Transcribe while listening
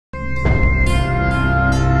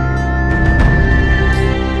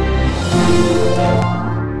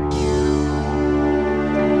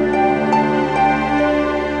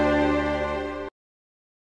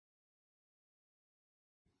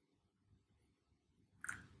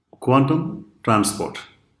quantum transport,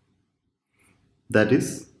 that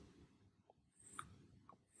is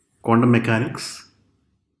quantum mechanics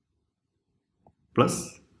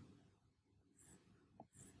plus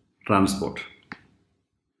transport.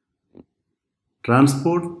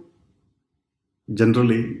 Transport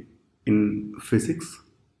generally in physics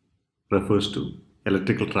refers to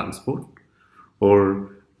electrical transport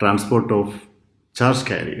or transport of charge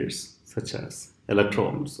carriers such as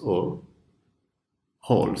electrons or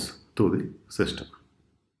holes through the system.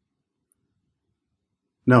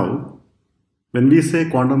 Now, when we say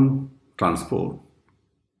quantum transport,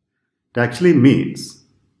 it actually means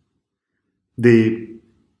the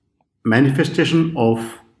manifestation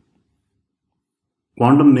of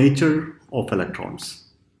quantum nature of electrons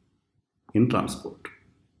in transport.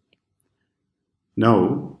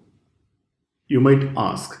 Now, you might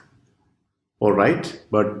ask, all right,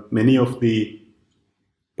 but many of the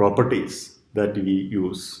properties that we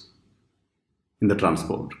use in the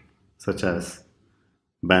transport, such as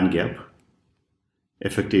band gap,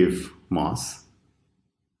 effective mass,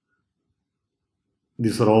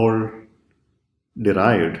 these are all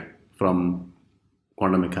derived from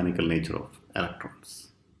quantum mechanical nature of electrons.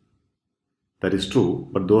 That is true,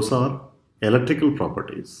 but those are electrical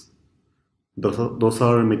properties. Those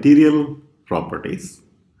are material properties.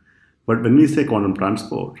 But when we say quantum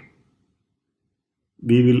transport,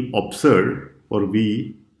 we will observe, or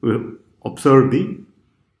we will observe the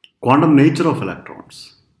quantum nature of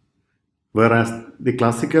electrons, whereas the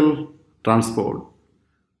classical transport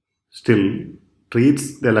still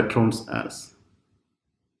treats the electrons as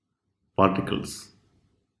particles.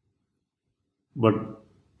 But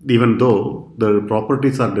even though the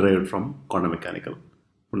properties are derived from quantum mechanical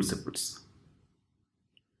principles.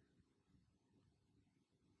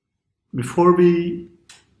 Before we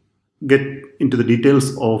get into the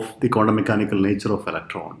details of the quantum mechanical nature of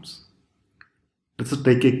electrons, let's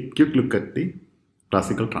take a quick look at the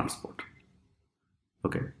classical transport.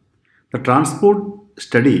 Okay, the transport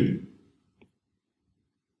study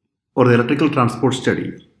or the electrical transport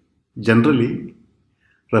study generally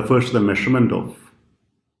refers to the measurement of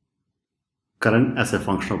current as a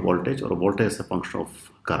function of voltage or voltage as a function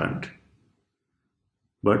of current.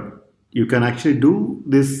 But you can actually do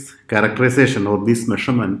this characterization or this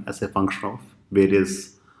measurement as a function of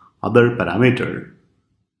various other parameters,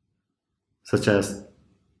 such as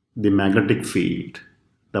the magnetic field,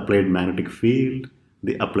 the applied magnetic field,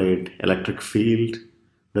 the applied electric field.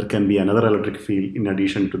 There can be another electric field in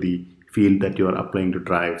addition to the field that you are applying to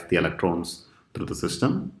drive the electrons through the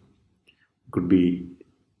system. It could be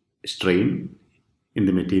strain in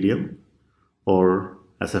the material or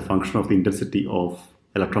as a function of the intensity of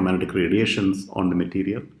electromagnetic radiations on the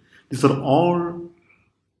material. These are all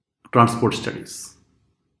transport studies.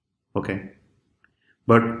 Okay,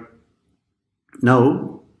 but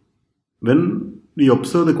now when we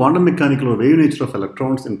observe the quantum mechanical or wave nature of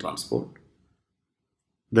electrons in transport,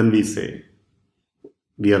 then we say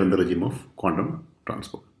we are in the regime of quantum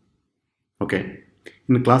transport. Okay,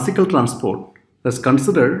 in classical transport, let's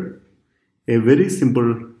consider a very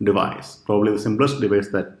simple device. Probably the simplest device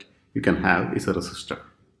that you can have is a resistor.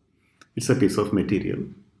 It's a piece of material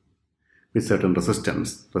with certain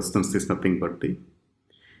resistance. Resistance is nothing but the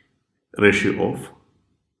ratio of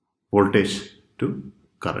voltage to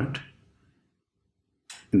current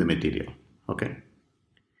in the material. Okay.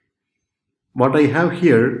 What I have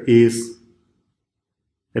here is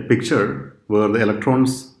a picture where the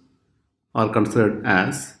electrons are considered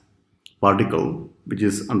as particle which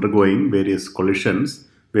is undergoing various collisions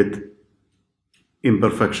with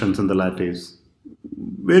imperfections in the lattice,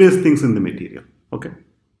 various things in the material. Okay.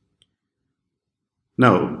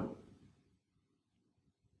 Now,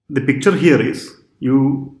 the picture here is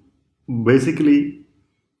you basically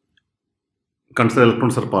consider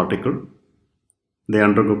electrons are particle. They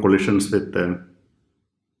undergo collisions with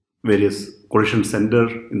various collision center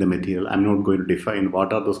in the material. I'm not going to define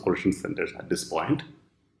what are those collision centers at this point.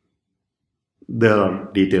 There are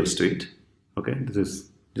details to it. Okay, this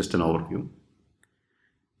is just an overview.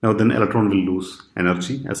 Now then electron will lose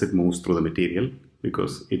energy as it moves through the material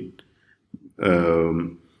because it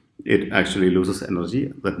actually loses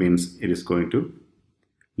energy. That means it is going to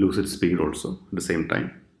lose its speed also at the same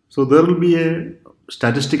time. So there will be a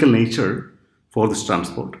statistical nature for this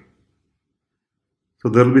transport. So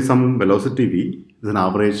there will be some velocity v, is an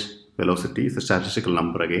average velocity, it's a statistical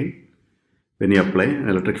number again, when you apply an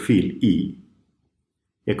electric field E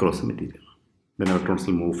across the material. Then electrons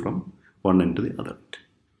will move from one end to the other end.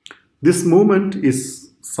 This movement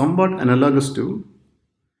is somewhat analogous to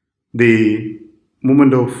the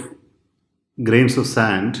movement of grains of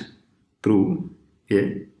sand through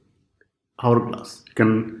a hourglass. You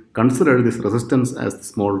can consider this resistance as the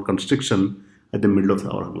small constriction at the middle of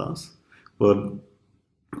the hourglass, where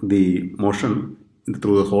the motion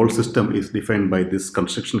through the whole system is defined by this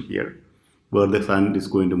constriction here, where the sand is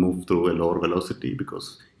going to move through a lower velocity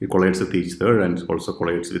because it collides with each other and also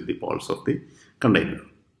collides with the poles of the container.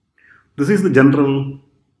 This is the general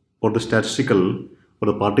or the statistical or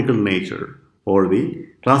the particle nature or the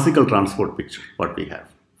classical transport picture what we have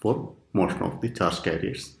for motion of the charge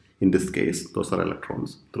carriers. In this case, those are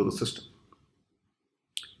electrons through the system.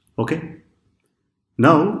 Okay.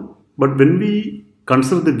 Now, but when we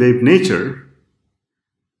consider the wave nature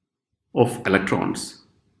of electrons,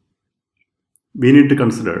 we need to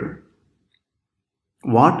consider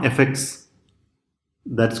what effects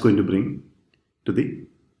that's going to bring to the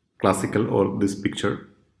classical or this picture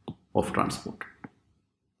of transport.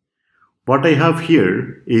 What I have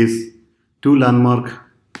here is two landmark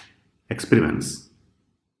experiments.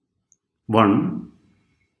 One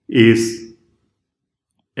is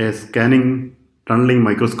a scanning tunneling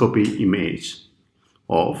microscopy image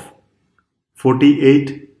of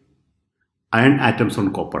 48 iron atoms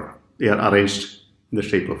on copper. They are arranged in the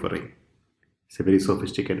shape of a ring. It's a very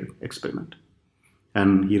sophisticated experiment.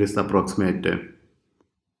 And here is the approximate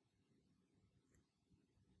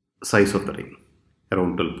size of the ring,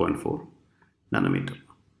 around 12.4 nanometer.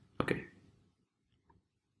 Okay.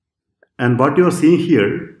 And what you are seeing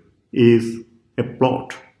here is a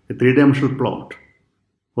plot, a three-dimensional plot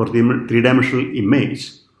or the three-dimensional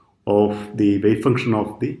image of the wave function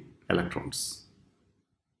of the electrons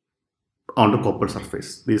on the copper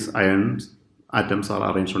surface. These iron atoms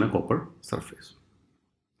are arranged on a copper surface.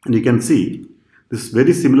 And you can see this is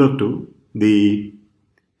very similar to the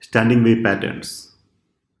standing wave patterns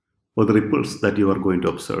or the ripples that you are going to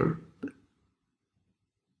observe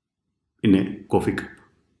in a coffee cup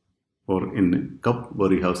or in a cup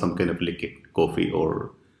where you have some kind of liquid, coffee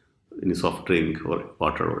or any soft drink or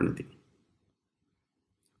water or anything.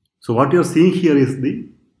 So what you are seeing here is the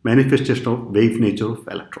manifestation of wave nature of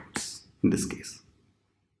electrons in this case.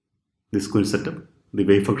 This is going to set up, the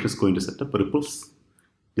wave function is going to set up ripples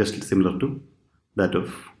just similar to that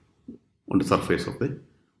of on the surface of the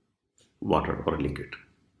water or a liquid.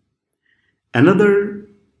 Another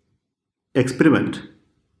experiment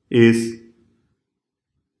is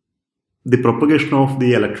the propagation of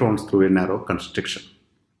the electrons through a narrow constriction.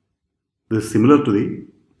 This is similar to the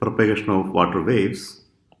propagation of water waves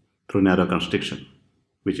through narrow constriction,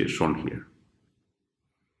 which is shown here.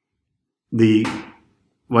 The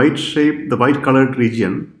white colored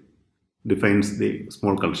region defines the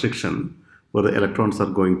small constriction where the electrons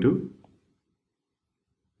are going to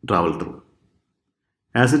travel through.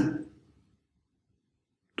 As it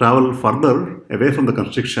travel further away from the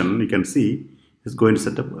constriction, you can see it's going to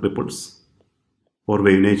set up ripples or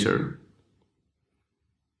wave nature,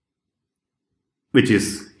 which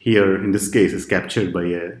is here in this case is captured by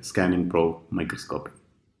a scanning probe microscope,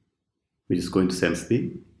 which is going to sense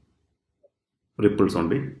the ripples on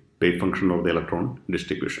the wave function of the electron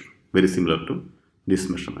distribution, very similar to this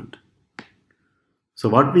measurement. So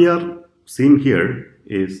what we are seeing here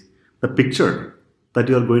is the picture that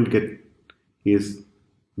you are going to get is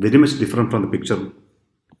very much different from the picture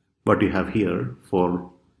what you have here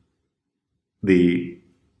for the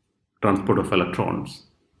transport of electrons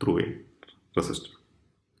through a resistor,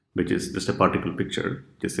 which is just a particle picture,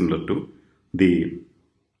 which is similar to the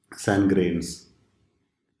sand grains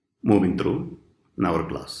moving through an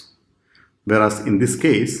hourglass. Whereas in this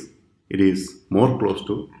case, it is more close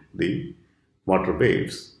to the water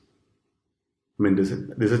waves. I mean, this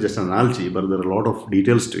is just an analogy, but there are a lot of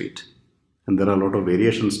details to it. And there are a lot of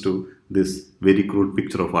variations to this very crude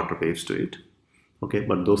picture of water waves to it. Okay,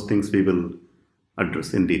 but those things we will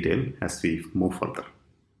address in detail as we move further.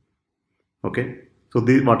 Okay, so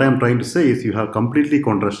what I am trying to say is you have completely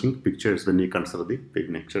contrasting pictures when you consider the wave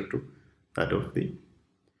nature to that of the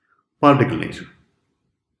particle nature.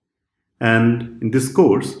 And in this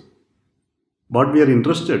course, what we are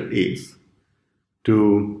interested is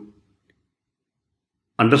to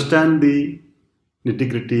understand the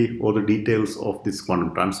nitty-gritty or the details of this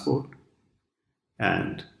quantum transport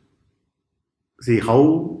and see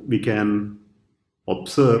how we can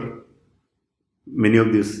observe many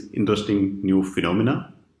of these interesting new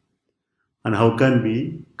phenomena and how can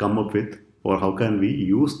we come up with or how can we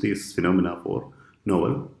use these phenomena for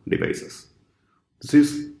novel devices. This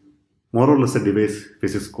is more or less a device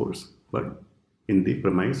physics course, but in the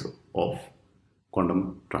premise of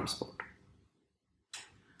quantum transport.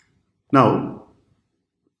 Now,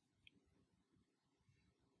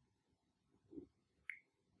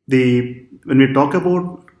 when we talk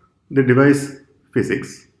about the device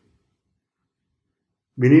physics,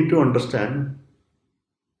 we need to understand,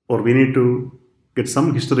 or we need to get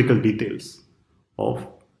some historical details of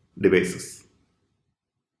devices.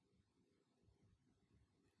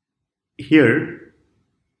 Here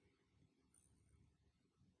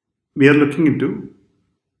we are looking into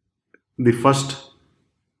the first,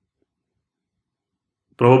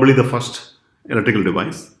 probably the first electrical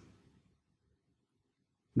device,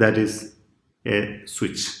 that is a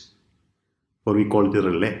switch, or we call it a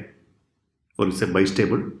relay, or it's a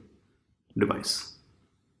bistable device.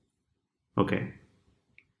 Okay.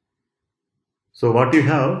 So what you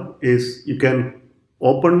have is you can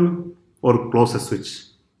open or close a switch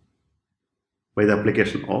by the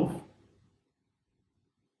application of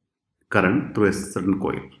current through a certain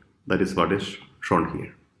coil. That is what is shown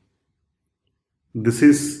here. This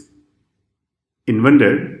is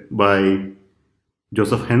invented by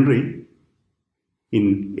Joseph Henry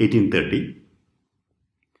in 1830,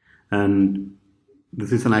 and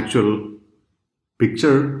this is an actual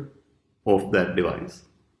picture of that device.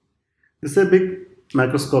 This is a big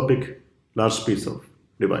macroscopic large piece of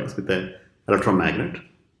device with an electromagnet.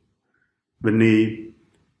 When we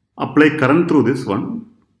apply current through this one,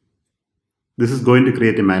 this is going to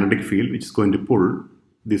create a magnetic field which is going to pull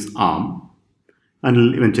this arm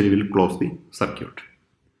and eventually will close the circuit.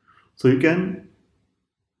 So you can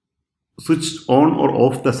switch on or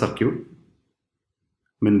off the circuit,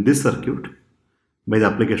 this circuit, by the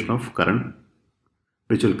application of current,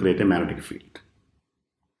 which will create a magnetic field.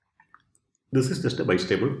 This is just a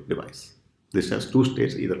bistable device. This has two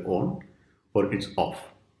states, either on or it's off.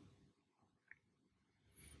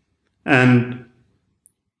 And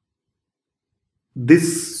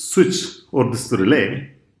this switch, or this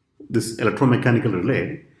relay, this electromechanical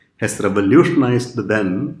relay, has revolutionized the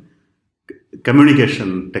then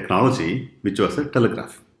communication technology, which was a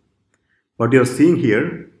telegraph. What you are seeing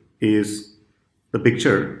here is the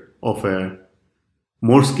picture of a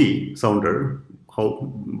Morse key sounder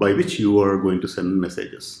by which you are going to send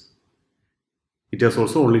messages. It has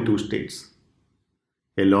also only two states,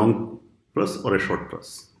 a long press or a short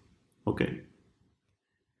press. Okay.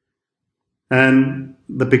 And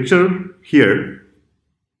the picture here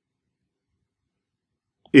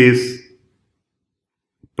is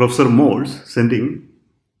Professor Morse sending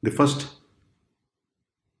the first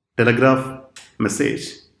telegraph message,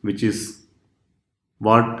 which is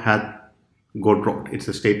what had God wrote. It's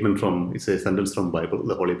a statement from, it's a sentence from Bible,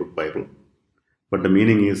 the Holy Book Bible. But the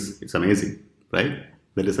meaning is, it's amazing, right?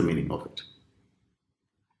 That is the meaning of it.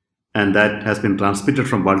 And that has been transmitted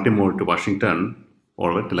from Baltimore to Washington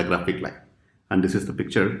over a telegraphic line. And this is the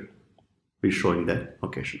picture we show in that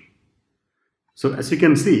occasion. So as you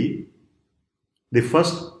can see, the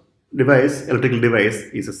first device, electrical device,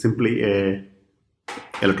 is simply a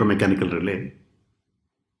electromechanical relay,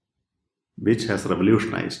 which has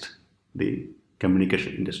revolutionized the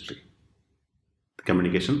communication industry, the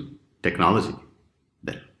communication technology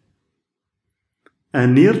then.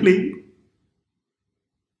 And nearly,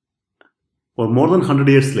 or more than 100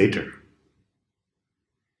 years later,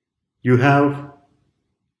 you have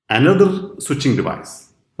another switching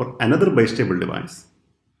device, or another bistable device,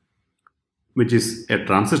 which is a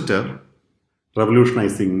transistor,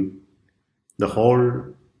 revolutionizing the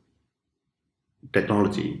whole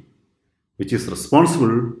technology, which is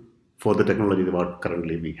responsible for the technology that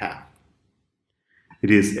currently we have. It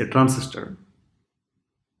is a transistor,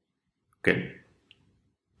 okay,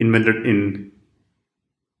 invented in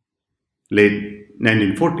late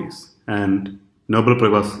 1940s, and Nobel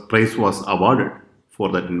Prize was awarded for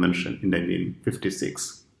that invention in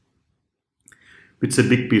 1956. It's a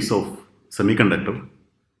big piece of semiconductor.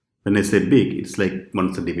 When I say big, it's like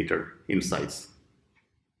 1 centimeter in size.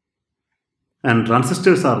 And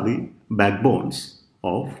transistors are the backbones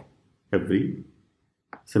of every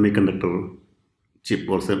semiconductor chip,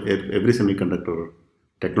 or every semiconductor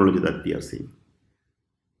technology that we are seeing.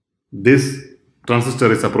 This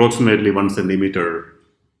transistor is approximately 1 centimeter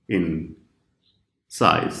in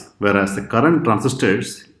size, whereas the current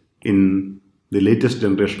transistors in the latest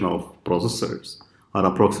generation of processors are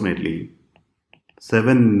approximately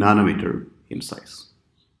 7 nanometer in size.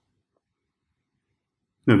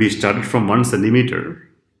 Now we started from 1 centimeter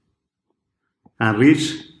and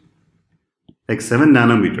reached like 7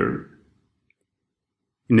 nanometer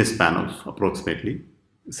in a span of approximately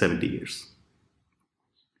 70 years.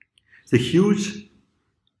 It's a huge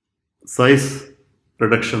size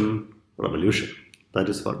reduction revolution. That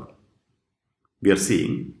is what we are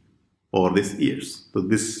seeing over these years. So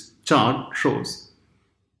this chart shows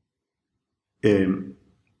a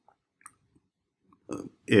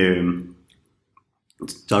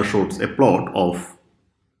plot of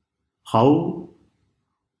how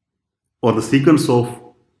or the sequence of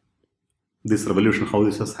this revolution, how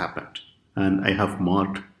this has happened. And I have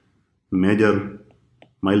marked major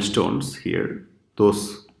milestones here.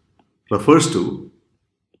 Those refers to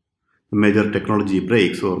major technology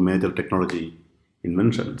breaks or major technology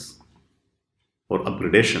inventions or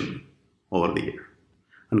upgradation over the year.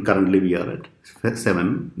 And currently we are at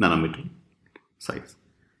 7 nanometer size.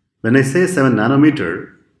 When I say 7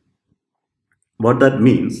 nanometer, what that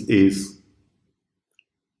means is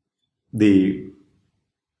the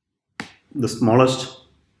smallest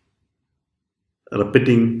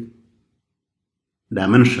repeating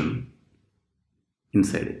dimension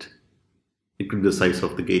inside it. It could be the size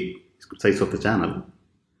of the gate, size of the channel.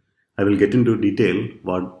 I will get into detail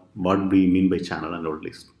what we mean by channel and all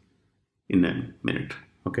this in a minute.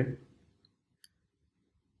 Okay.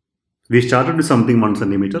 We started with something 1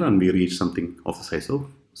 centimeter and we reached something of the size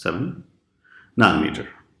of 7 nanometer.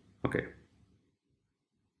 Okay.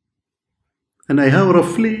 And I have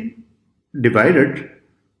roughly divided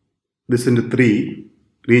this into 3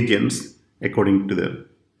 regions according to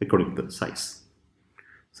the size.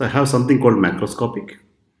 So I have something called macroscopic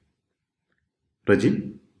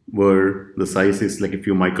regime, where the size is like a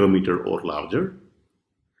few micrometer or larger.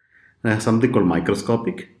 And I have something called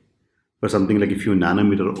microscopic, where something like a few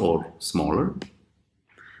nanometer or smaller.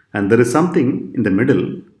 And there is something in the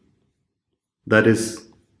middle that is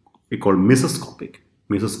we call mesoscopic.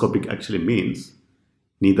 Mesoscopic actually means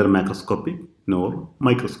neither macroscopic nor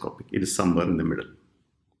microscopic. It is somewhere in the middle.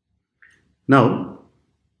 Now,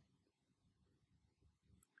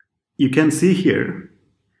 you can see here,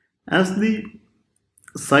 as the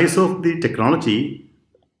size of the technology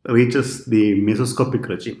reaches the mesoscopic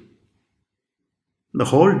regime, the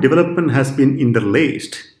whole development has been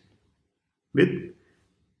interlaced with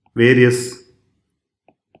various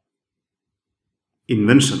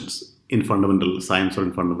inventions in fundamental science or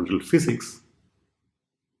in fundamental physics,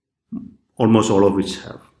 almost all of which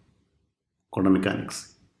have quantum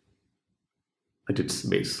mechanics at its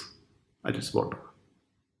base, at its bottom.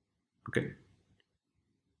 Okay.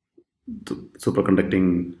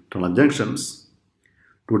 Superconducting tunnel junctions,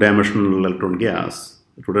 two-dimensional electron gas,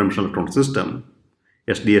 two-dimensional electron system.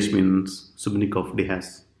 SDH means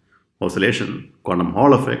Subnikov-Dehas oscillation, quantum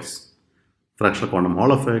Hall effects, fractional quantum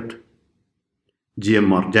Hall effect,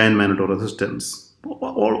 GMR, giant magneto resistance.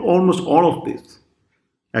 Almost all of this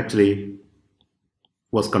actually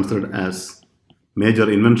was considered as major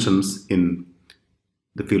inventions in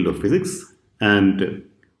the field of physics, and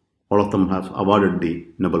all of them have awarded the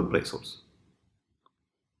Nobel Prize also.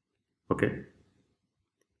 Okay.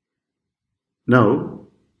 Now,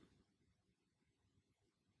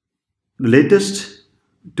 the latest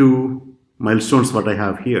 2 milestones what I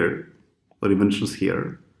have here, or inventions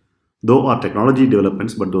here, though are technology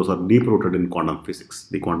developments, but those are deep-rooted in quantum physics,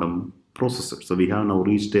 the quantum processor. So we have now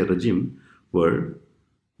reached a regime where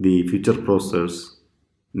the future processors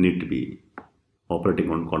need to be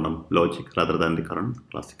operating on quantum logic rather than the current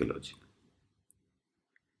classical logic.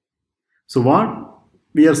 So what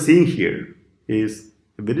we are seeing here is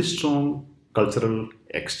a very strong cultural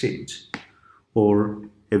exchange, or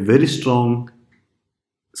a very strong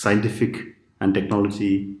scientific and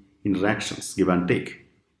technology interactions, give and take,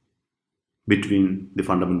 between the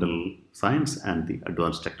fundamental science and the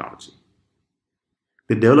advanced technology.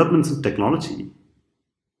 The developments in technology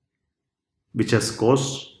which has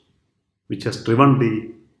driven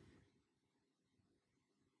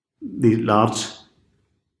the large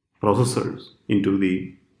processors into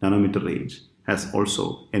the nanometer range has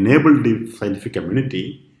also enabled the scientific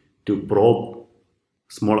community to probe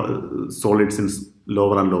smaller solids in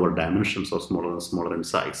lower and lower dimensions, or smaller and smaller in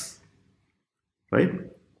size, right?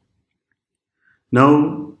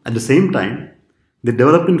 Now, at the same time, the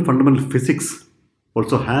development in fundamental physics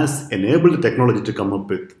also has enabled the technology to come up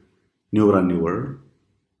with newer and newer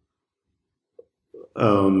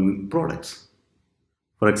products.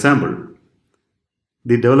 For example,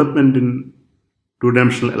 the development in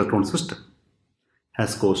two-dimensional electron system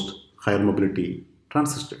has caused higher mobility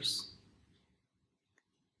transistors.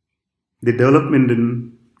 The development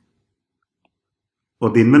in, or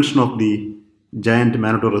the invention of the giant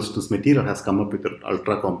magneto resistance material has come up with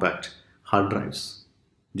ultra compact hard drives,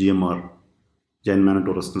 GMR, giant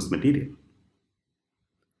magneto resistance material,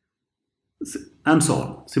 and so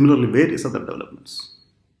on. Similarly, various other developments,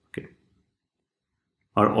 okay,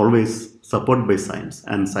 are always supported by science,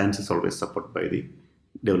 and science is always supported by the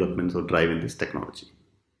developments or drive in this technology.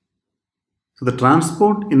 So the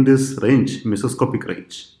transport in this range, mesoscopic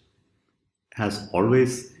range, has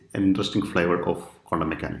always an interesting flavor of quantum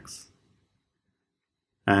mechanics.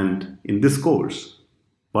 And in this course,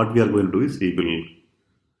 what we are going to do is we will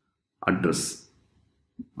address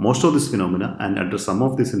most of this phenomena and address some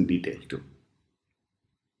of this in detail too.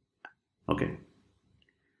 Okay.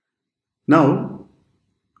 Now,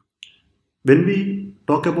 when we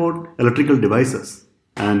talk about electrical devices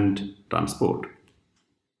and transport,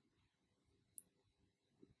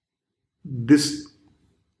 this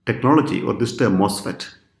technology or this term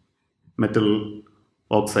MOSFET, metal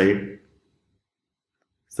oxide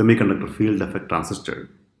semiconductor field effect transistor,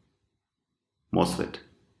 MOSFET,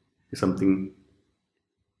 is something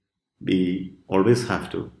we always have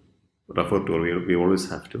to refer to, or we always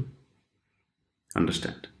have to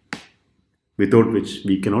understand, without which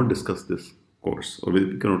we cannot discuss this course, or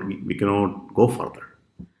we cannot go further.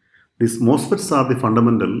 These MOSFETs are the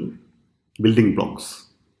fundamental building blocks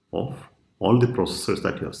of all the processors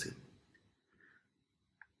that you have seen.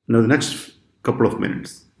 Now, the next couple of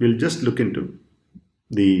minutes, we'll just look into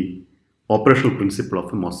the operational principle of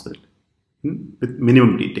a MOSFET with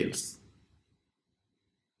minimum details.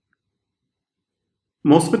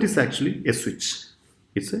 MOSFET is actually a switch.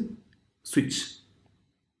 It's a switch.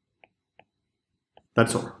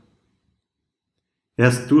 That's all. It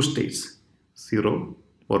has two states, 0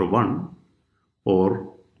 or 1,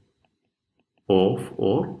 or off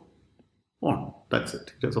or on. That's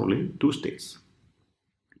it. It has only two states.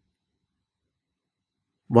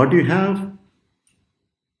 What you have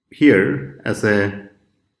here as a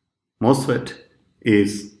MOSFET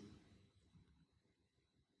is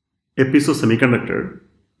a piece of semiconductor.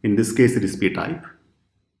 In this case, it is p-type,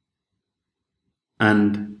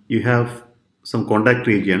 and you have some contact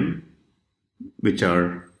region which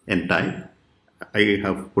are n-type. I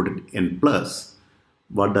have put it n plus.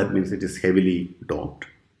 What that means, it is heavily doped.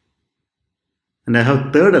 And I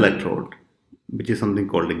have third electrode, which is something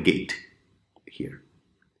called a gate here.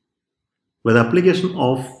 With the application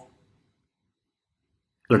of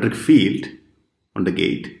electric field on the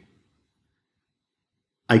gate,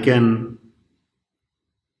 I can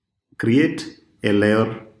create a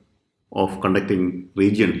layer of conducting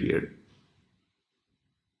region here.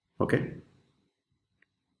 Okay.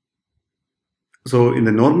 So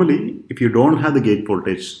normally, if you don't have the gate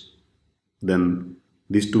voltage, then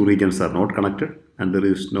these two regions are not connected and there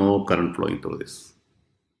is no current flowing through this.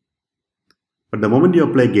 But the moment you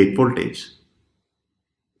apply gate voltage,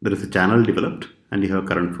 there is a channel developed and you have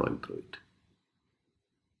current flowing through it.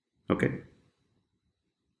 Okay.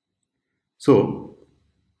 So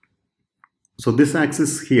this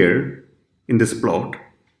axis here in this plot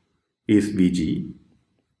is Vg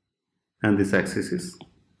and this axis is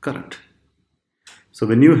current. So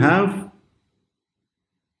when you have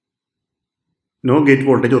no gate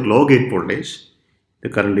voltage or low gate voltage, the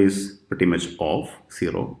current is pretty much off,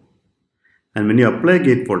 0. And when you apply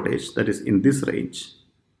gate voltage, that is in this range,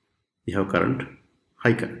 you have current,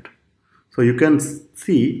 high current. So you can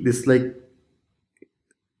see this like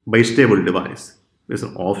bistable device. There's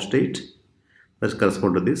an off state that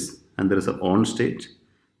corresponds to this, and there is an on state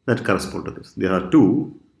that corresponds to this. There are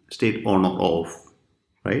two state on or off,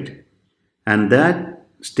 right? And that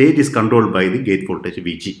state is controlled by the gate voltage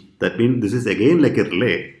Vg. That means this is again like a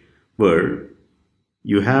relay where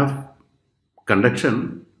you have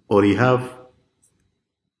conduction, or you have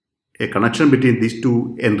a connection between these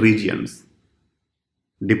two n regions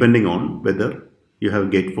depending on whether you have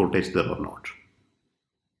gate voltage there or not.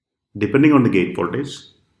 Depending on the gate voltage,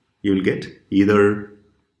 you will get either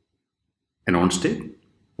an on state,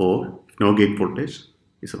 or if no gate voltage,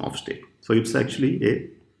 is an off state. So it's actually a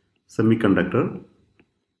semiconductor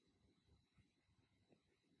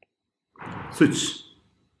switch.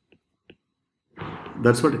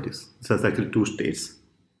 That's what it is. It has actually two states,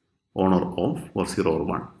 on or off, or 0 or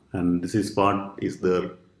 1. And this is what is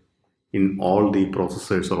there in all the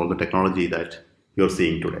processors or all the technology that you're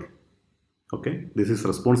seeing today. Okay, this is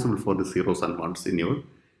responsible for the zeros and ones in your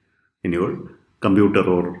computer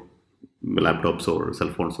or laptops or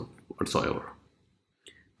cell phones or whatsoever.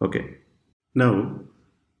 Okay, now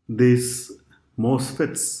these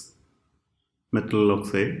MOSFETs, metal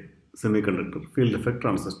oxide semiconductor field effect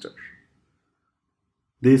transistor,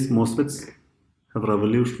 these MOSFETs have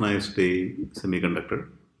revolutionized the semiconductor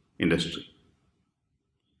industry.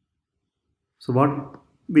 So what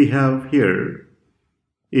we have here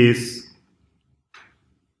is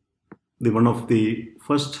one of the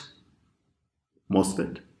first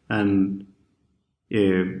MOSFET and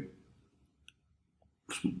a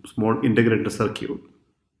small integrated circuit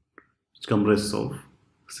which comprises of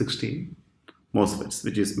 16 MOSFETs,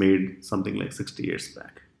 which is made something like 60 years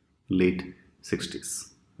back, late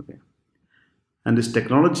 60s. Okay. And this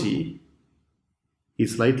technology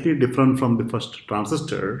is slightly different from the first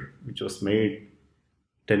transistor, which was made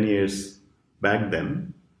 10 years back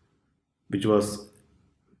then, which was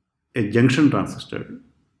a junction transistor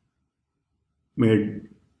made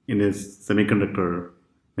in a semiconductor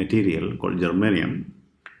material called germanium,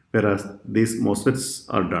 whereas these MOSFETs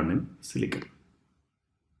are done in silicon.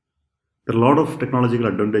 There are a lot of technological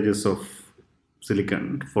advantages of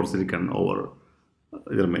silicon over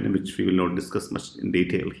germanium, which we will not discuss much in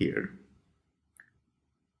detail here.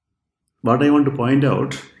 What I want to point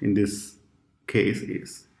out in this case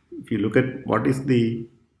is, if you look at what is the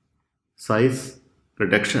size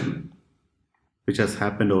reduction which has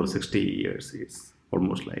happened over 60 years, is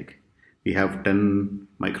almost like we have 10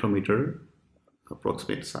 micrometer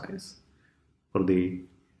approximate size for the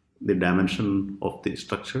dimension of the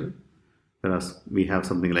structure, whereas we have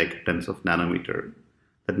something like tens of nanometer.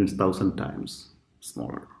 That means 1,000 times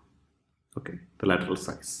smaller, okay, the lateral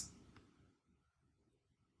size.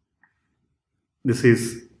 This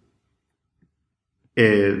is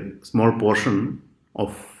a small portion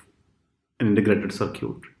of an integrated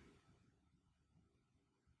circuit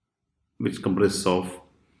which comprises of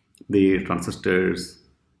the transistors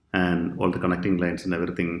and all the connecting lines and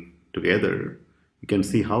everything together. You can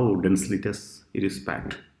see how densely it is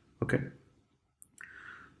packed. Okay.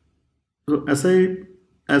 So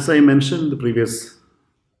as I mentioned in the previous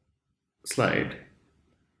slide,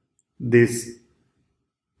 these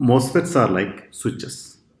MOSFETs are like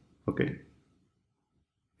switches. Okay.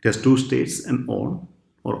 It has two states, an on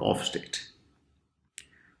or off state.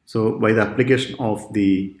 So by the application of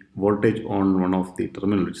the voltage on one of the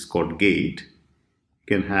terminals, which is called gate,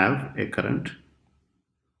 you can have a current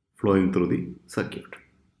flowing through the circuit.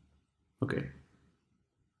 Okay.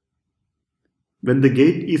 When the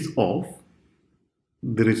gate is off,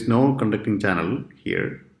 there is no conducting channel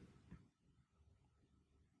here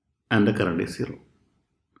and the current is 0.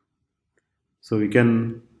 So we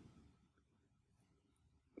can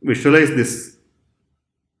visualize this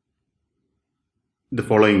the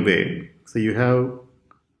following way. So you have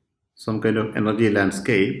some kind of energy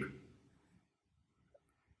landscape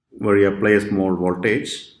where you apply a small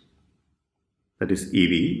voltage, that is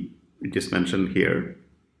EV, which is mentioned here.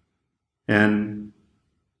 And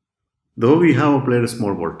though we have applied a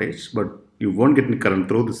small voltage, but you won't get any current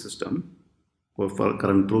through the system or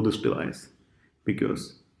current through this device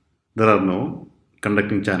because there are no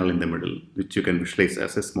conducting channel in the middle, which you can visualize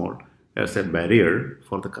as a barrier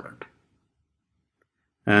for the current.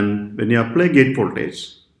 And when you apply gate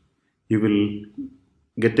voltage, you will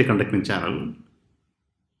get a conducting channel.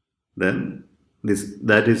 Then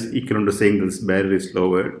that is equivalent to saying this barrier is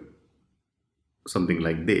lowered, something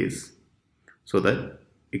like this, so that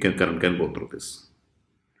current can go through this.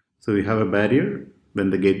 So we have a barrier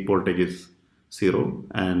when the gate voltage is 0,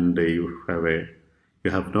 and you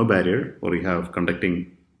have no barrier, or you have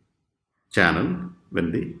conducting channel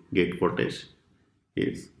when the gate voltage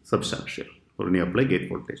is substantial, or when you apply gate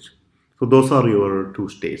voltage. So those are your two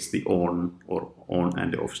states, the on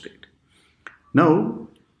and the off state. Now,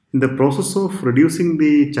 in the process of reducing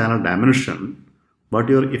the channel dimension, what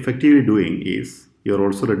you are effectively doing is you are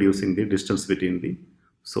also reducing the distance between the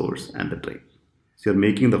source and the drain. So you are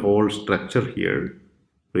making the whole structure here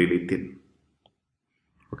really thin.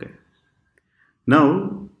 Okay.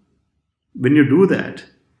 Now, when you do that,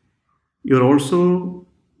 you are also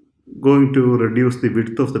going to reduce the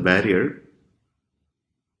width of the barrier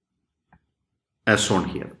as shown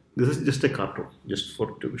here. This is just a cartoon, just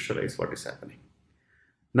to visualize what is happening.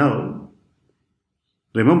 Now,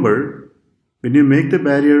 remember, when you make the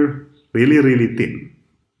barrier really, really thin,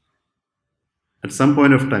 at some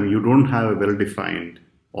point of time, you don't have a well-defined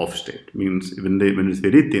off state. Means when it's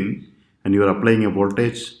very thin and you are applying a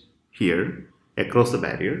voltage here across the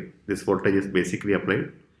barrier, this voltage is basically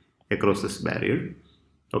applied across this barrier.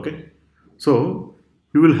 Okay, so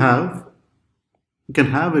you can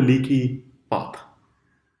have a leaky path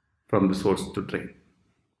from the source to drain.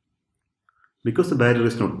 Because the barrier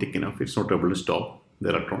is not thick enough, it's not able to stop the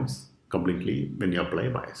electrons completely when you apply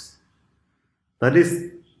bias. That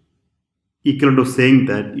is equivalent to saying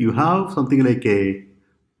that you have something like a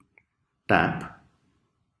tap.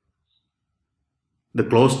 The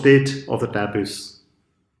closed state of the tap is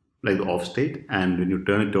like the off state, and when you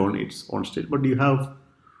turn it on, it's on state. But you have,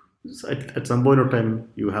 at some point of time,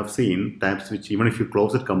 you have seen taps which even if you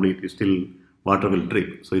close it completely, still water will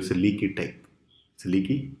drip. So it's a leaky tap. It's a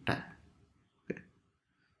leaky tap. Okay.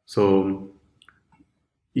 So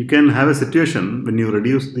you can have a situation when you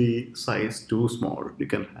reduce the size too small, you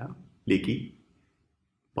can have leaky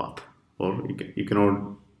path, or you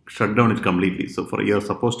cannot shut down it completely. So for you're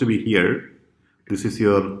supposed to be here, this is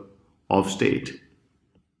your off state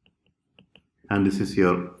and this is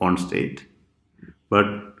your on state. But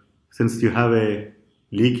since you have a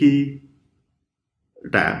leaky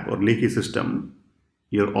tap or leaky system,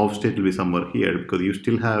 your off state will be somewhere here because you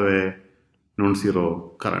still have a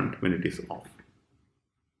non-zero current when it is off.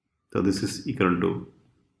 So this is equal to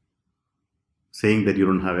saying that you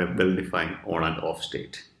don't have a well-defined on and off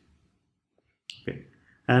state. Okay,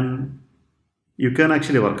 and you can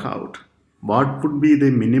actually work out what would be the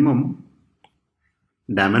minimum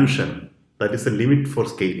dimension, that is a limit for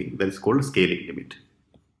scaling, that is called scaling limit.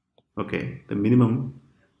 Okay, the minimum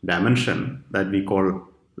dimension that we call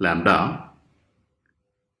lambda,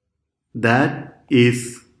 that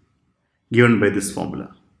is given by this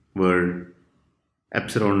formula where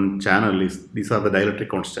epsilon channel is, these are the dielectric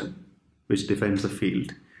constant which defines the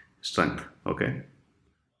field strength, okay,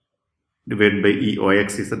 divided by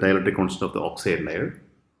EOX is the dielectric constant of the oxide layer,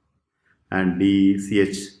 and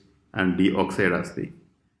DCH and D oxide as the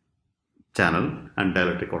channel and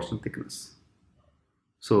dielectric constant thickness.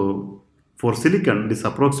 So for silicon, this is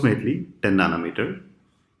approximately 10 nanometer,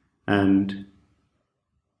 and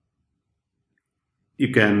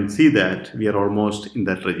you can see that we are almost in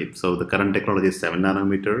that regime. So the current technology is 7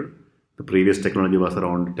 nanometer, the previous technology was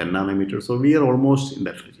around 10 nanometer, so we are almost in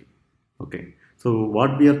that regime. Okay, so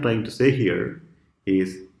what we are trying to say here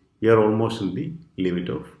is we are almost in the limit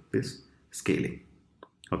of this scaling.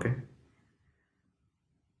 Okay,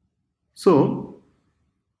 so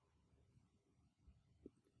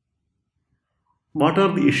what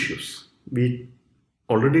are the issues? We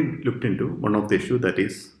already looked into one of the issues, that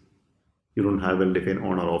is you don't have well-defined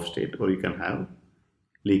on or off state, or you can have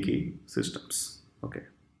leaky systems. Okay.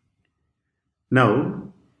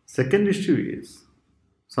 Now, second issue is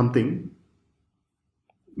something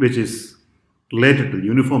which is related to the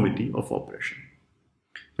uniformity of operation.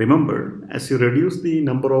 Remember, as you reduce the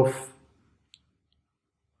number of,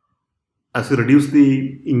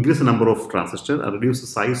 increase the number of transistors or reduce the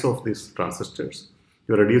size of these transistors,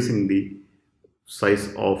 you are reducing the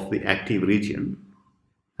size of the active region.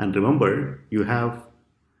 And remember, you have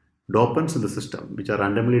dopants in the system which are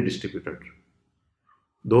randomly distributed.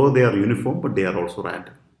 Though they are uniform, but they are also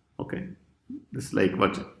random. Okay, this is like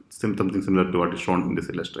what something similar to what is shown in this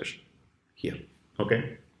illustration here.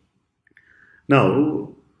 Okay.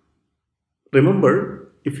 Now,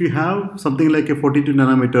 remember, if you have something like a 42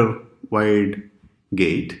 nanometer wide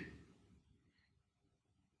gate,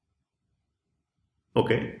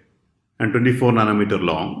 okay, and 24 nanometer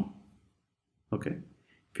long, okay.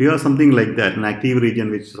 If you have something like that, an active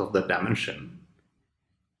region which is of that dimension,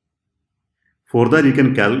 for that you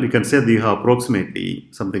can say that you have approximately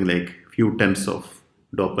something like few tens of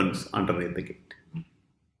dopants underneath the gate.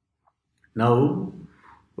 Now,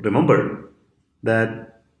 remember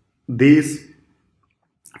that these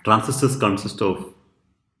transistors consist of,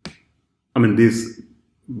 these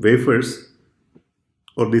wafers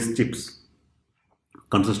or these chips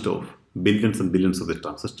consist of billions and billions of the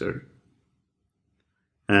transistors.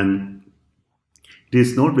 And it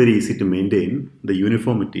is not very easy to maintain the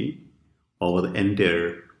uniformity over the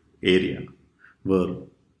entire area where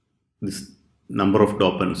this number of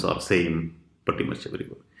dopants are same pretty much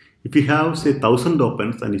everywhere. If you have say 1000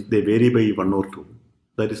 dopants and if they vary by 1 or 2,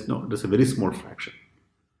 that's a very small fraction.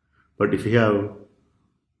 But if you have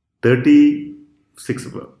 36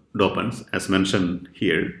 dopants as mentioned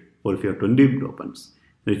here, or if you have 20 dopants,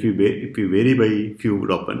 if you vary by few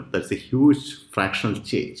dopants, that's a huge fractional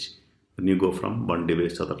change when you go from one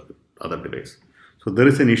device to other device. So there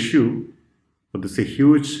is an issue, or there's a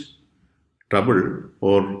huge trouble,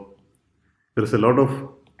 or there is a lot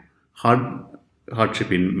of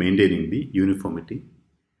hardship in maintaining the uniformity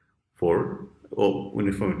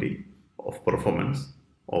of performance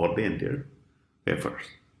over the entire wafers.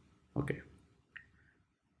 Okay.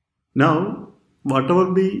 Now,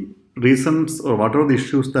 whatever the reasons or whatever the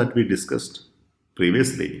issues that we discussed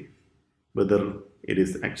previously, whether it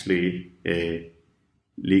is actually a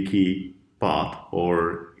leaky path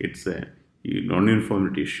or it's a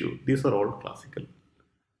non-uniformity issue, these are all classical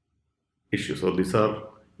issues, or these are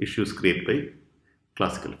issues created by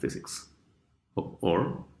classical physics,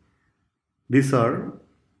 or these are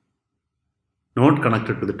not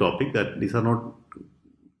connected to the topic, that these are not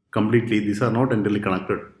entirely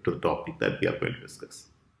connected to the topic that we are going to discuss.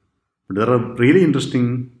 But there are really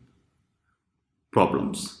interesting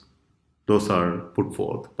problems. Those are put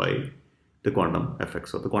forth by the quantum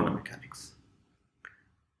effects of the quantum mechanics.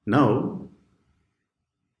 Now,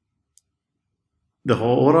 the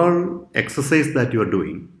overall exercise that you are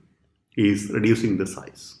doing is reducing the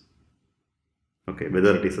size. Okay,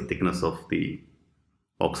 whether it is the thickness of the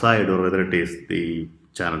oxide or whether it is the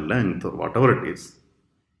channel length or whatever it is,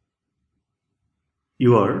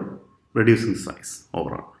 you are reducing size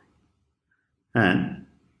overall. And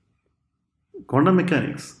quantum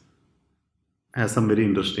mechanics has some very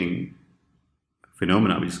interesting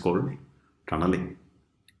phenomena which is called tunneling.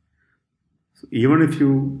 So even if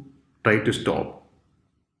you try to stop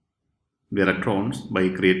the electrons by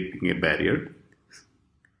creating a barrier,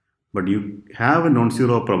 but you have a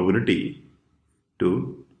non-zero probability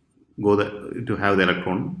to have the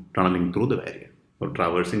electron tunneling through the barrier or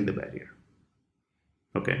traversing the barrier.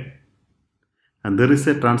 Okay, and there is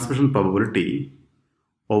a transmission probability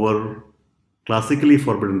over classically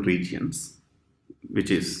forbidden regions,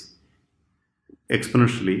 which is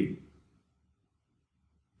exponentially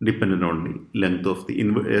dependent on the length of the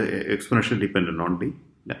exponentially dependent on the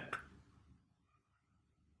length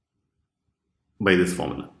by this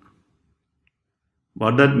formula.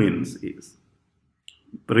 What that means is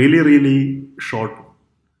really short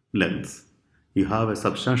lengths, you have a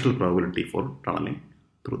substantial probability for tunneling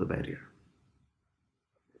through the barrier.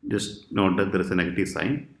 Just note that there is a negative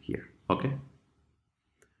sign here. Okay.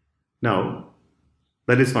 Now,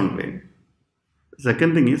 that is one way.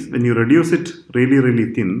 Second thing is, when you reduce it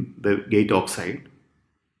really thin, the gate oxide,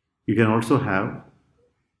 you can also have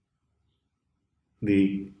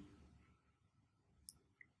the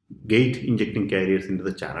gate injecting carriers into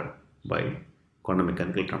the channel by quantum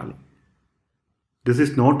mechanical tunneling. This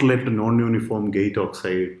is not related to non-uniform gate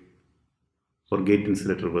oxide or gate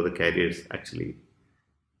insulator where the carriers actually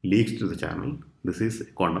leaks to the channel. This is a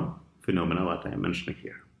quantum phenomena what I am mentioning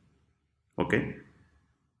here. Okay.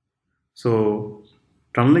 So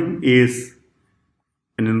tunneling is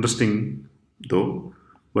an interesting though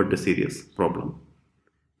but a serious problem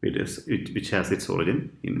which has its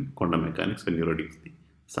origin in quantum mechanics when you reduce the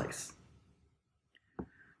size.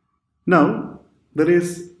 Now there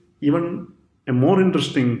is even a more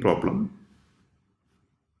interesting problem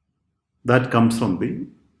that comes from the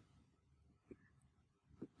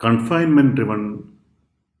confinement driven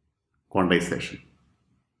quantization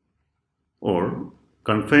or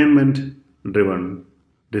confinement driven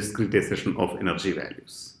discretization of energy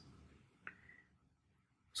values.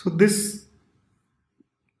 So this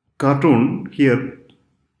cartoon here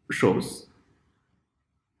shows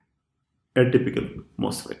a typical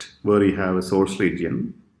MOSFET where you have a source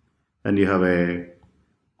region and you have a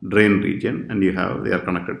drain region and they are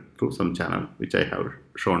connected through some channel which I have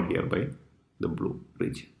shown here by the blue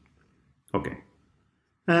region. Okay,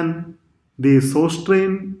 and the source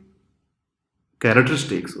drain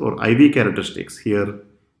characteristics or IV characteristics here,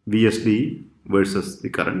 VSD versus the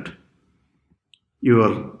current, you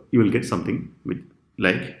will get something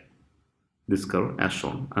like this curve as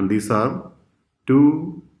shown, and these are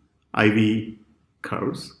two IV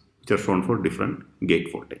curves which are shown for different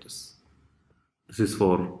gate voltages. This is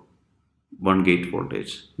for one gate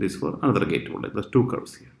voltage, this for another gate voltage. There's two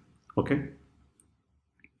curves here. Okay.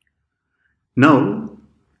 Now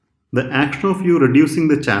the action of you reducing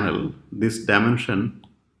the channel, this dimension,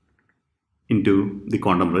 into the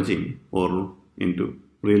quantum regime or into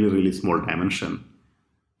really small dimension,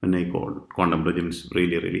 when I call quantum regime is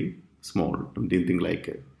really small, something like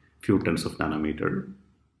a few tens of nanometer,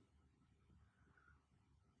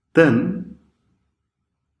 then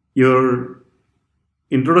your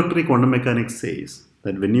introductory quantum mechanics says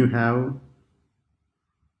that when you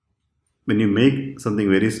make something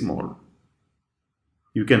very small,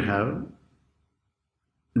 you can have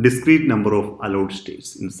discrete number of allowed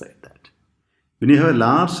states inside that. When you have a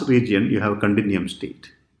large region, you have continuum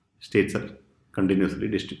state. States are continuously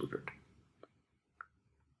distributed.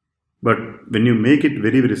 But when you make it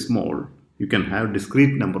very small, you can have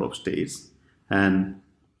discrete number of states and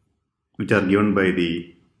which are given by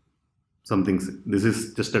the this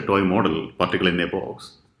is just a toy model, particle in a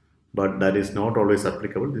box, but that is not always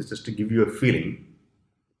applicable. This is just to give you a feeling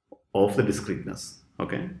of the discreteness.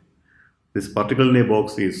 Okay, this particle in a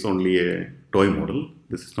box is only a toy model.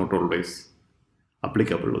 This is not always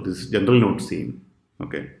applicable, or this is generally not seen.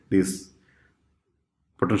 Okay, these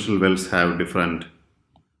potential wells have different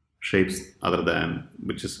shapes other than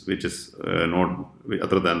not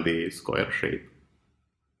other than the square shape.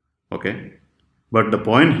 Okay, but the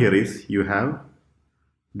point here is you have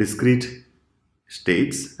discrete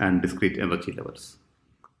states and discrete energy levels.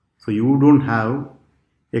 So you don't have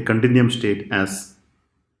a continuum state as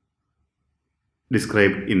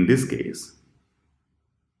described in this case.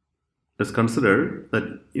 Let's consider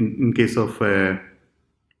that in case of a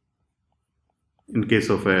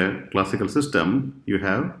classical system, you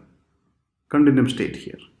have continuum state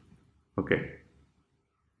here. Okay,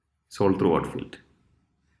 it's all throughout field.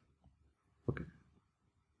 Okay,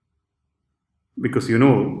 because you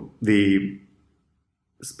know the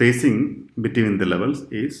spacing between the levels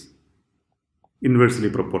is inversely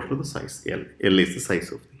proportional to the size L. L is the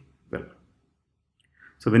size of the well.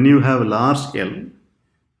 So when you have a large L,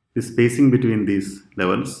 the spacing between these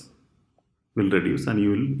levels will reduce and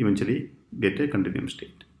you will eventually get a continuum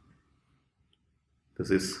state.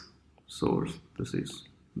 This is source, this is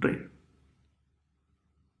drain.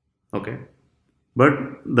 Okay. But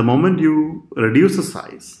the moment you reduce the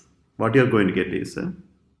size, what you are going to get is a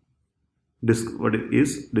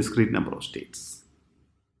discrete number of states.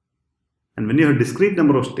 And when you have discrete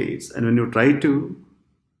number of states and when you try to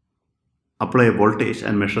apply a voltage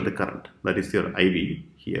and measure the current, that is your IV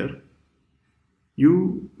here,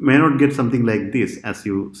 you may not get something like this as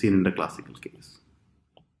you seen in the classical case.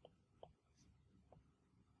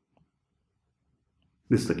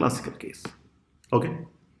 This is the classical case. Okay.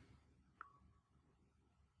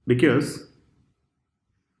 Because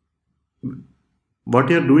what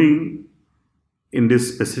you are doing in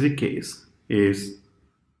this specific case is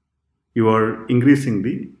you are increasing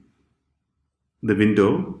the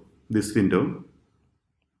window, this window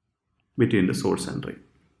between the source and drain.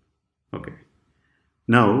 Okay.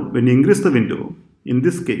 Now, when you increase the window, in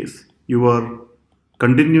this case, you are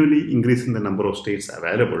continually increasing the number of states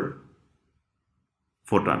available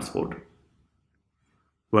for transport.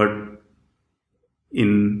 But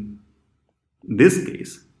in this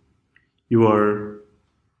case, you are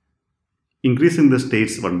increasing the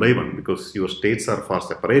states one by one because your states are far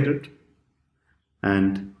separated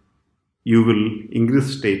and you will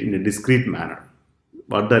increase state in a discrete manner.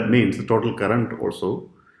 What that means, the total current also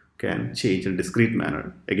can change in a discrete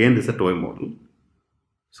manner. Again, this is a toy model.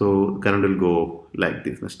 So current will go like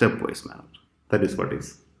this in a stepwise manner. That is what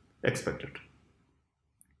is expected.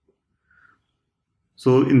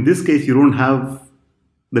 So in this case, you don't have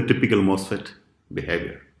the typical MOSFET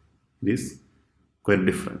behavior. It is quite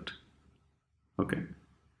different. Okay.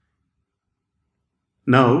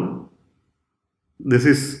 Now, this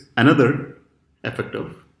is another effect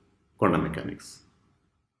of quantum mechanics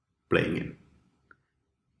playing in.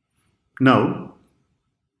 Now,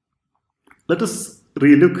 let us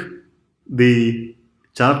relook the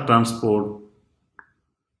charge transport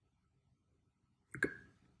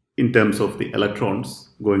in terms of the electrons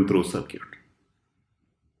going through circuit.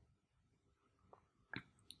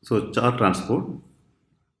 So charge transport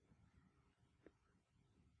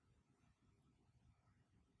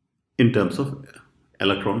in terms of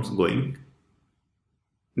electrons going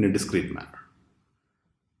in a discrete manner.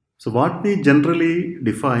 So what we generally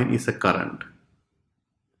define is a current,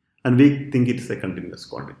 and we think it is a continuous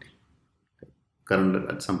quantity.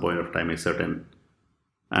 Current at some point of time is certain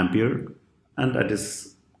ampere, and that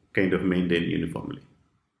is kind of maintained uniformly.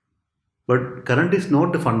 But current is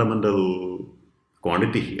not the fundamental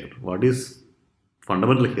quantity here. What is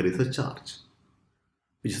fundamental here is a charge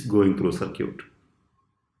which is going through circuit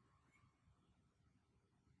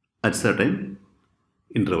at certain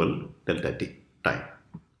interval delta t time.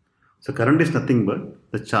 So current is nothing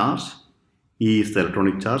but the charge, E is the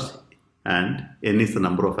electronic charge and N is the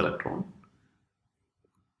number of electrons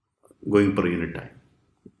going per unit time.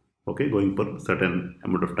 Okay, going per certain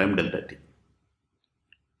amount of time delta t.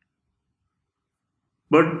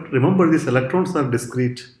 But remember, these electrons are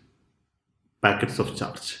discrete packets of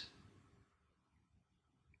charge.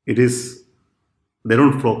 They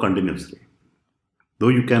don't flow continuously. Though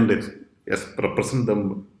you can represent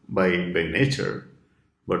them by nature,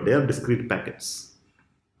 but they are discrete packets.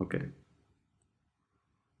 Okay.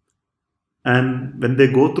 And when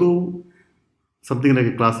they go through something like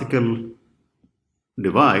a classical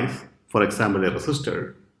device, for example, a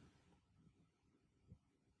resistor,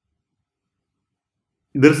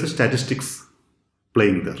 there is a statistics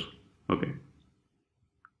playing there. Okay.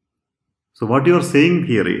 So what you are saying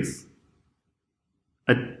here is,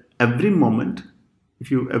 at every moment,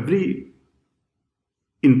 every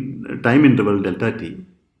time interval delta t,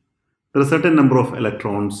 there are a certain number of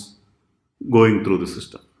electrons going through the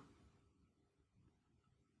system.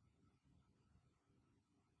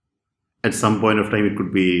 At some point of time, it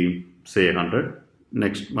could be, say, 100.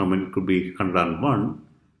 Next moment, it could be 101.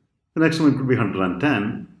 The next one could be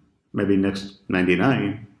 110, maybe next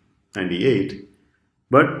 99, 98.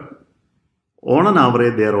 But on an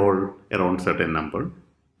average, they are all around certain number.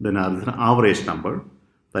 Then there is an average number,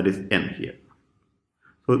 that is n here.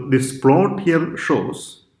 So this plot here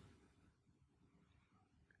shows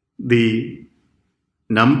the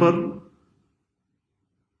number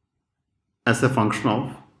as a function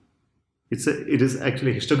of, it is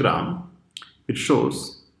actually a histogram. It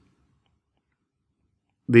shows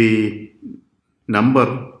the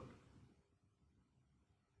number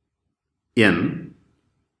n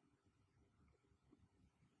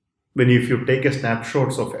if you take a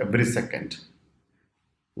snapshots of every second,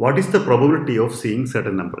 what is the probability of seeing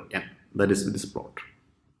certain number n? That is this plot.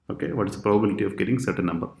 Okay, what is the probability of getting certain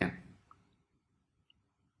number n?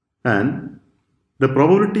 And the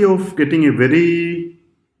probability of getting a very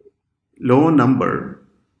low number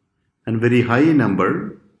and very high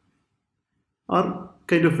number are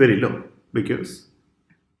kind of very low, because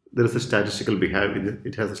there is a statistical behavior,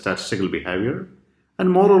 it has a statistical behavior,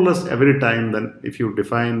 and more or less every time, then if you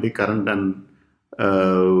define the current and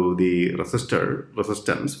the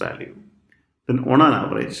resistance value, then on an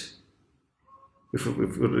average, if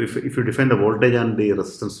you define the voltage and the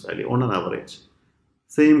resistance value, on an average,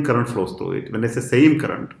 same current flows through it. When I say same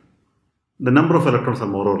current, the number of electrons are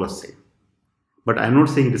more or less same. But I'm not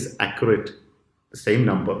saying it is accurate, the same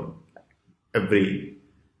number every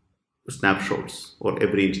snapshots or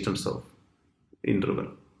every instance of interval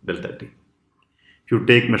delta t. If you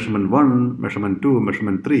take measurement 1, measurement 2,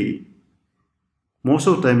 measurement 3, most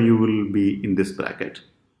of the time you will be in this bracket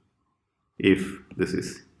if this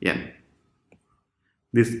is n.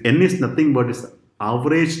 This n is nothing but its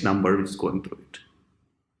average number which is going through it.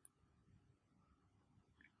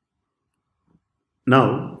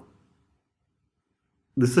 Now,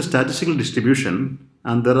 this is a statistical distribution,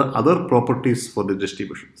 and there are other properties for the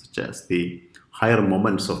distribution, such as the higher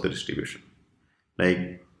moments of the distribution,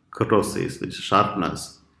 like kurtosis, which is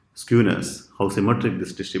sharpness, skewness, how symmetric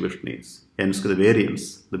this distribution is, hence the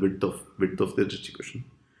variance, the width of the distribution.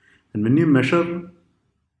 And when you measure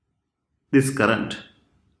this current,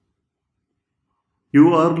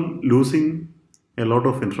 you are losing a lot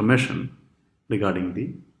of information regarding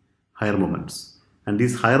the higher moments. And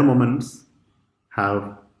these higher moments have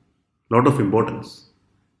a lot of importance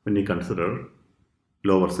when you consider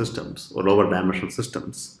lower systems or lower dimensional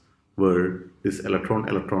systems, where this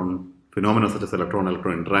electron-electron phenomena such as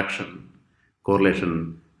electron-electron interaction,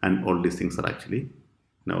 correlation, and all these things are actually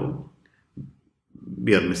now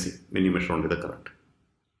we are missing when you measure only the current.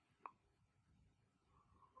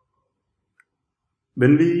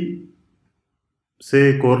 When we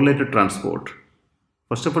say correlated transport,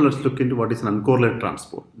 first of all, let's look into what is an uncorrelated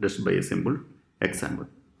transport, just by a simple example.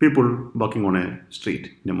 People walking on a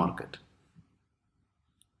street in a market.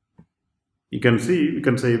 You can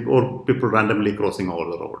say, or people randomly crossing over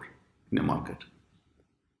the road in a market.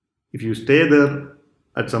 If you stay there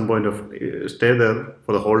at some point stay there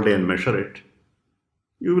for the whole day and measure it,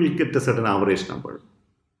 you will get a certain average number.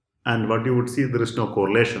 And what you would see, there is no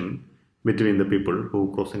correlation between the people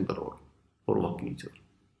who are crossing the road or walking each other.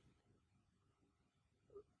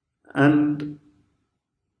 And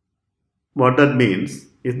what that means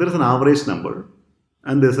is there is an average number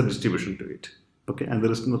and there is a distribution to it. Okay, and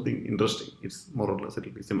there is nothing interesting. It's more or less, it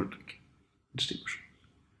will be symmetric distribution.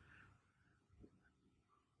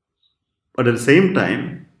 But at the same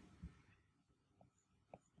time,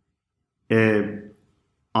 an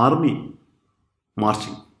army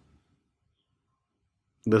marching,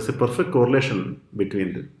 there's a perfect correlation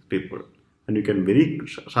between the people, and you can very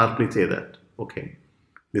sharply say that, okay,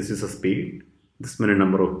 this is a speed, this many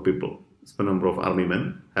number of people, this many number of army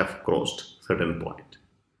men have crossed certain point.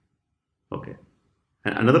 Okay.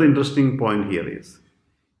 And another interesting point here is,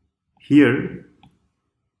 here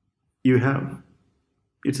you have,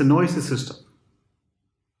 it's a noisy system.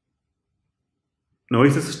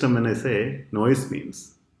 Noisy system, when I say noise,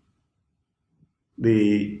 means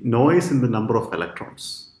the noise in the number of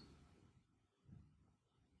electrons.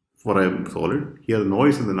 For a solid, here the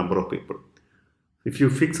noise in the number of people. If you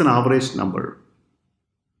fix an average number,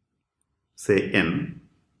 say n,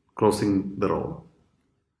 crossing the row,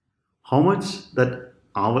 how much that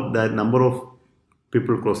number of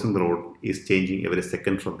people crossing the road is changing every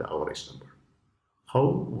second from the average number. How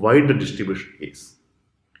wide the distribution is.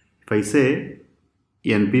 If I say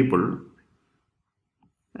n people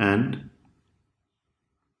and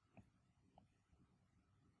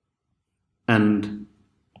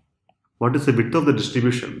what is the width of the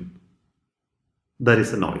distribution, there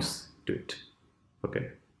is a noise to it. Okay.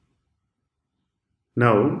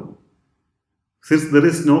 Now, since there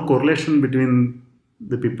is no correlation between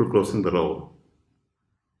the people crossing the road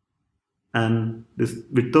and this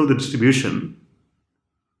width of the distribution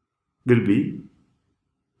will be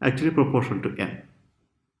actually proportional to n.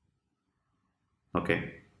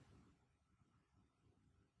 Okay.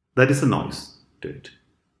 That is a noise to it.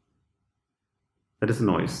 That is a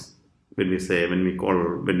noise when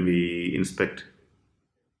we inspect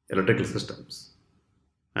electrical systems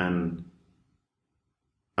and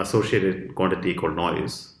associated quantity called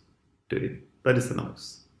noise to it. That is the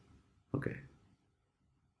noise. Okay.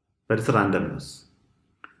 That is the randomness.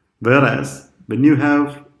 Whereas when you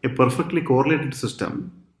have a perfectly correlated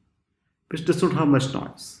system which does not have much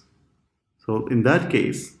noise, so in that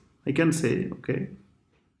case I can say, okay,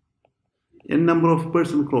 n number of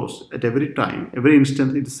person close at every time, every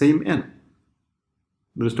instant, it's the same n.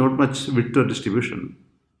 There is not much width or distribution.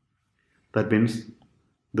 That means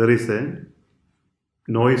there is a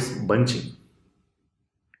noise bunching.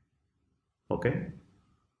 Okay.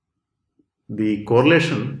 The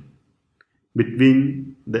correlation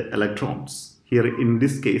between the electrons, here in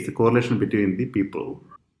this case, the correlation between the people,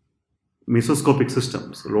 mesoscopic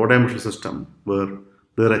systems, low dimensional system, where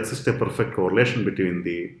there exists a perfect correlation between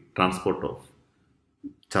the transport of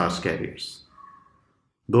charge carriers.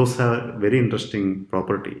 Those have very interesting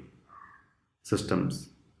property systems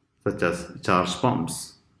such as charge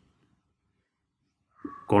pumps,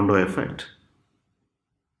 Kondo effect.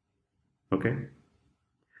 Okay,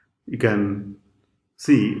 you can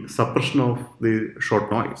see suppression of the short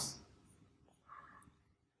noise.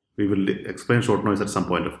 We will explain short noise at some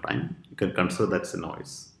point of time. You can consider that's a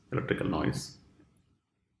noise, electrical noise.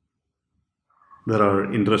 There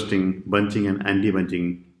are interesting bunching and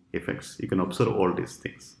anti-bunching effects. You can observe all these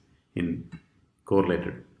things in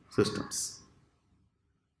correlated systems.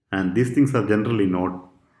 And these things are generally not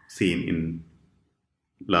seen in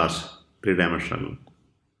large three-dimensional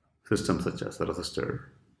systems such as a resistor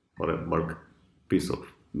or a bulk piece of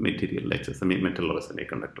material like a metal or a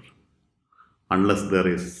semiconductor, unless there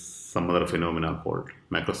is some other phenomena called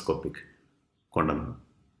macroscopic quantum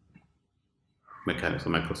mechanics or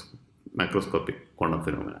macroscopic quantum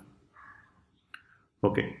phenomena.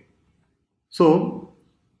 Okay, so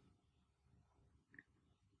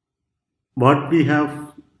what we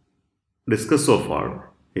have discussed so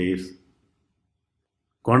far is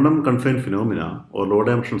quantum confined phenomena or low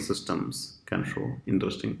dimensional systems can show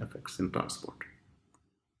interesting effects in transport.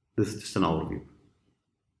 This is just an overview.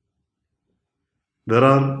 There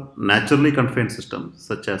are naturally confined systems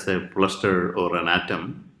such as a cluster or an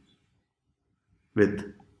atom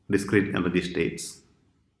with discrete energy states.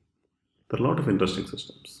 There are a lot of interesting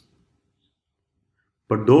systems.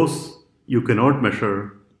 But those you cannot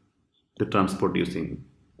measure the transport using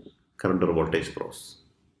current or voltage throws.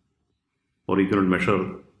 Or you cannot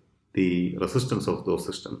measure the resistance of those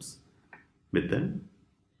systems with a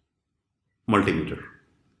multimeter.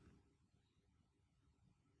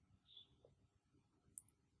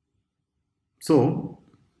 So,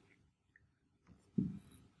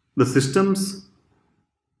 the systems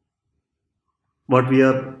what we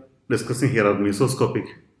are discussing here are mesoscopic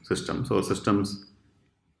systems, or systems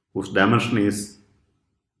whose dimension is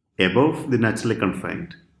above the naturally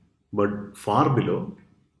confined but far below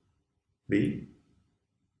the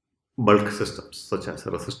bulk systems such as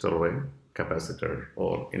a resistor or a capacitor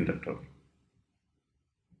or inductor.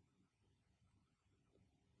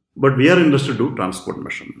 But we are interested to do transport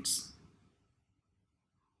measurements.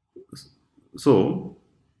 So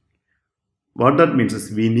what that means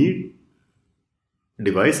is we need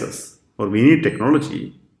devices or we need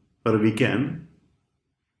technology where we can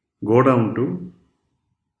go down to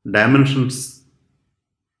dimensions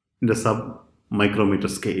in the sub-micrometer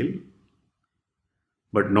scale,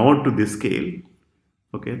 but not to this scale.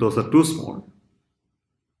 Okay, those are too small.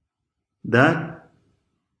 That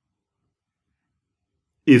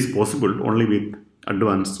is possible only with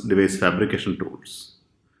advanced device fabrication tools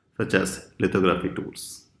such as lithography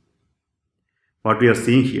tools. What we are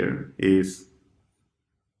seeing here is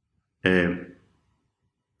a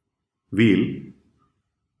wheel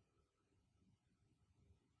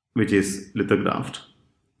which is lithographed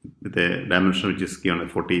with a dimension which is given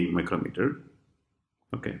at 40 micrometer.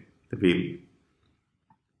 Okay, the wheel,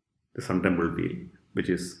 the sun temple wheel, which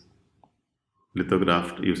is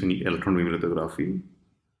lithographed using electron beam lithography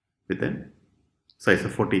with a size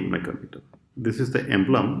of 40 micrometer. This is the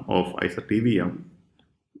emblem of ISA TVM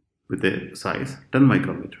with a size 10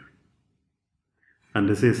 micrometer. And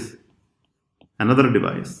this is another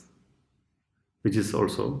device which is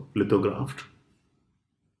also lithographed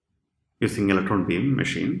using electron beam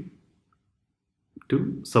machine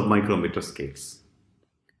to sub-micrometer scales.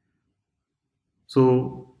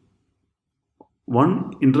 So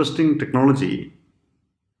one interesting technology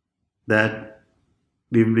that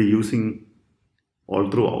we will be using all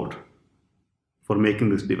throughout for making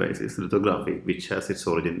this device is lithography, which has its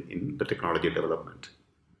origin in the technology development,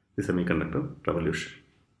 the semiconductor revolution.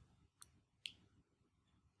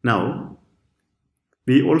 Now,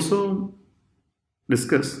 we also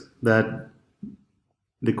discuss that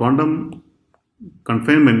the quantum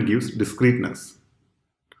confinement gives discreteness,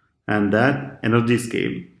 and that energy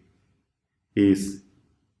scale is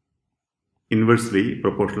inversely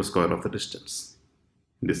proportional square of the distance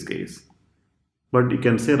in this case. But you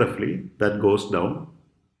can say roughly that goes down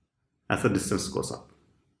as the distance goes up.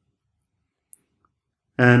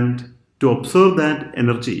 And to observe that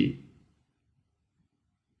energy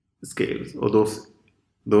scales or those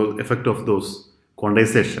effect of those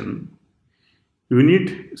quantization, you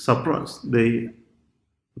need suppress the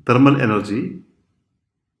thermal energy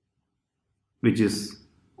which is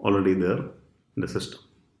already there in the system.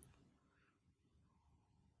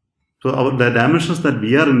 So the dimensions that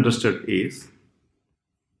we are interested is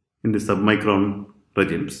in the submicron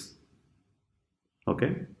regimes,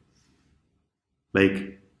 okay,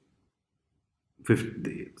 like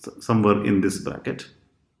 50, somewhere in this bracket.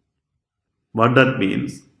 What that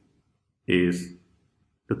means is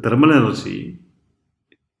the thermal energy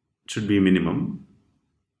should be minimum,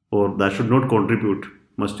 or that should not contribute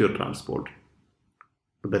much to your transport.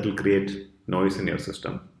 That will create noise in your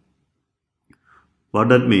system. What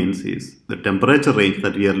that means is the temperature range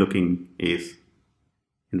that we are looking is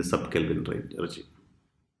in the sub-Kelvin range regime.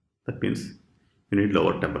 That means you need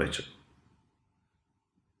lower temperature.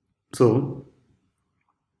 So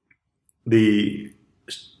the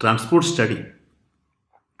transport study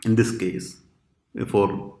in this case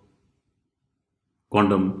for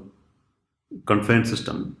quantum confined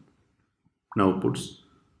system now puts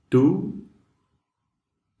two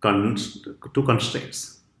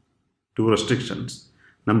constraints, two restrictions.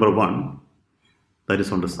 Number one, that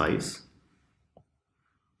is on the size.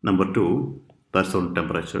 Number two, that's on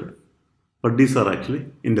temperature. But these are actually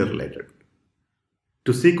interrelated.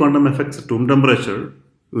 To see quantum effects at room temperature,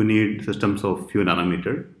 you need systems of few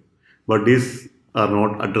nanometer, but these are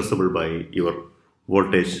not addressable by your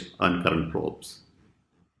voltage and current probes.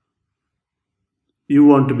 You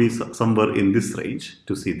want to be somewhere in this range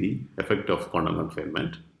to see the effect of quantum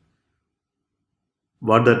confinement.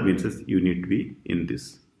 What that means is you need to be in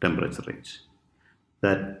this temperature range.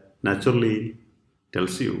 That naturally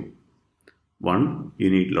tells you, one, you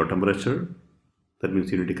need low temperature. That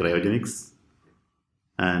means you need cryogenics.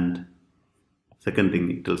 And second thing,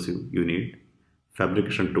 it tells you you need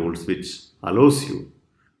fabrication tools which allows you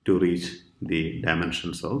to reach the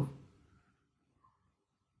dimensions of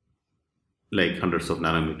like hundreds of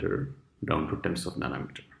nanometer down to tens of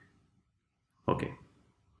nanometer. Okay.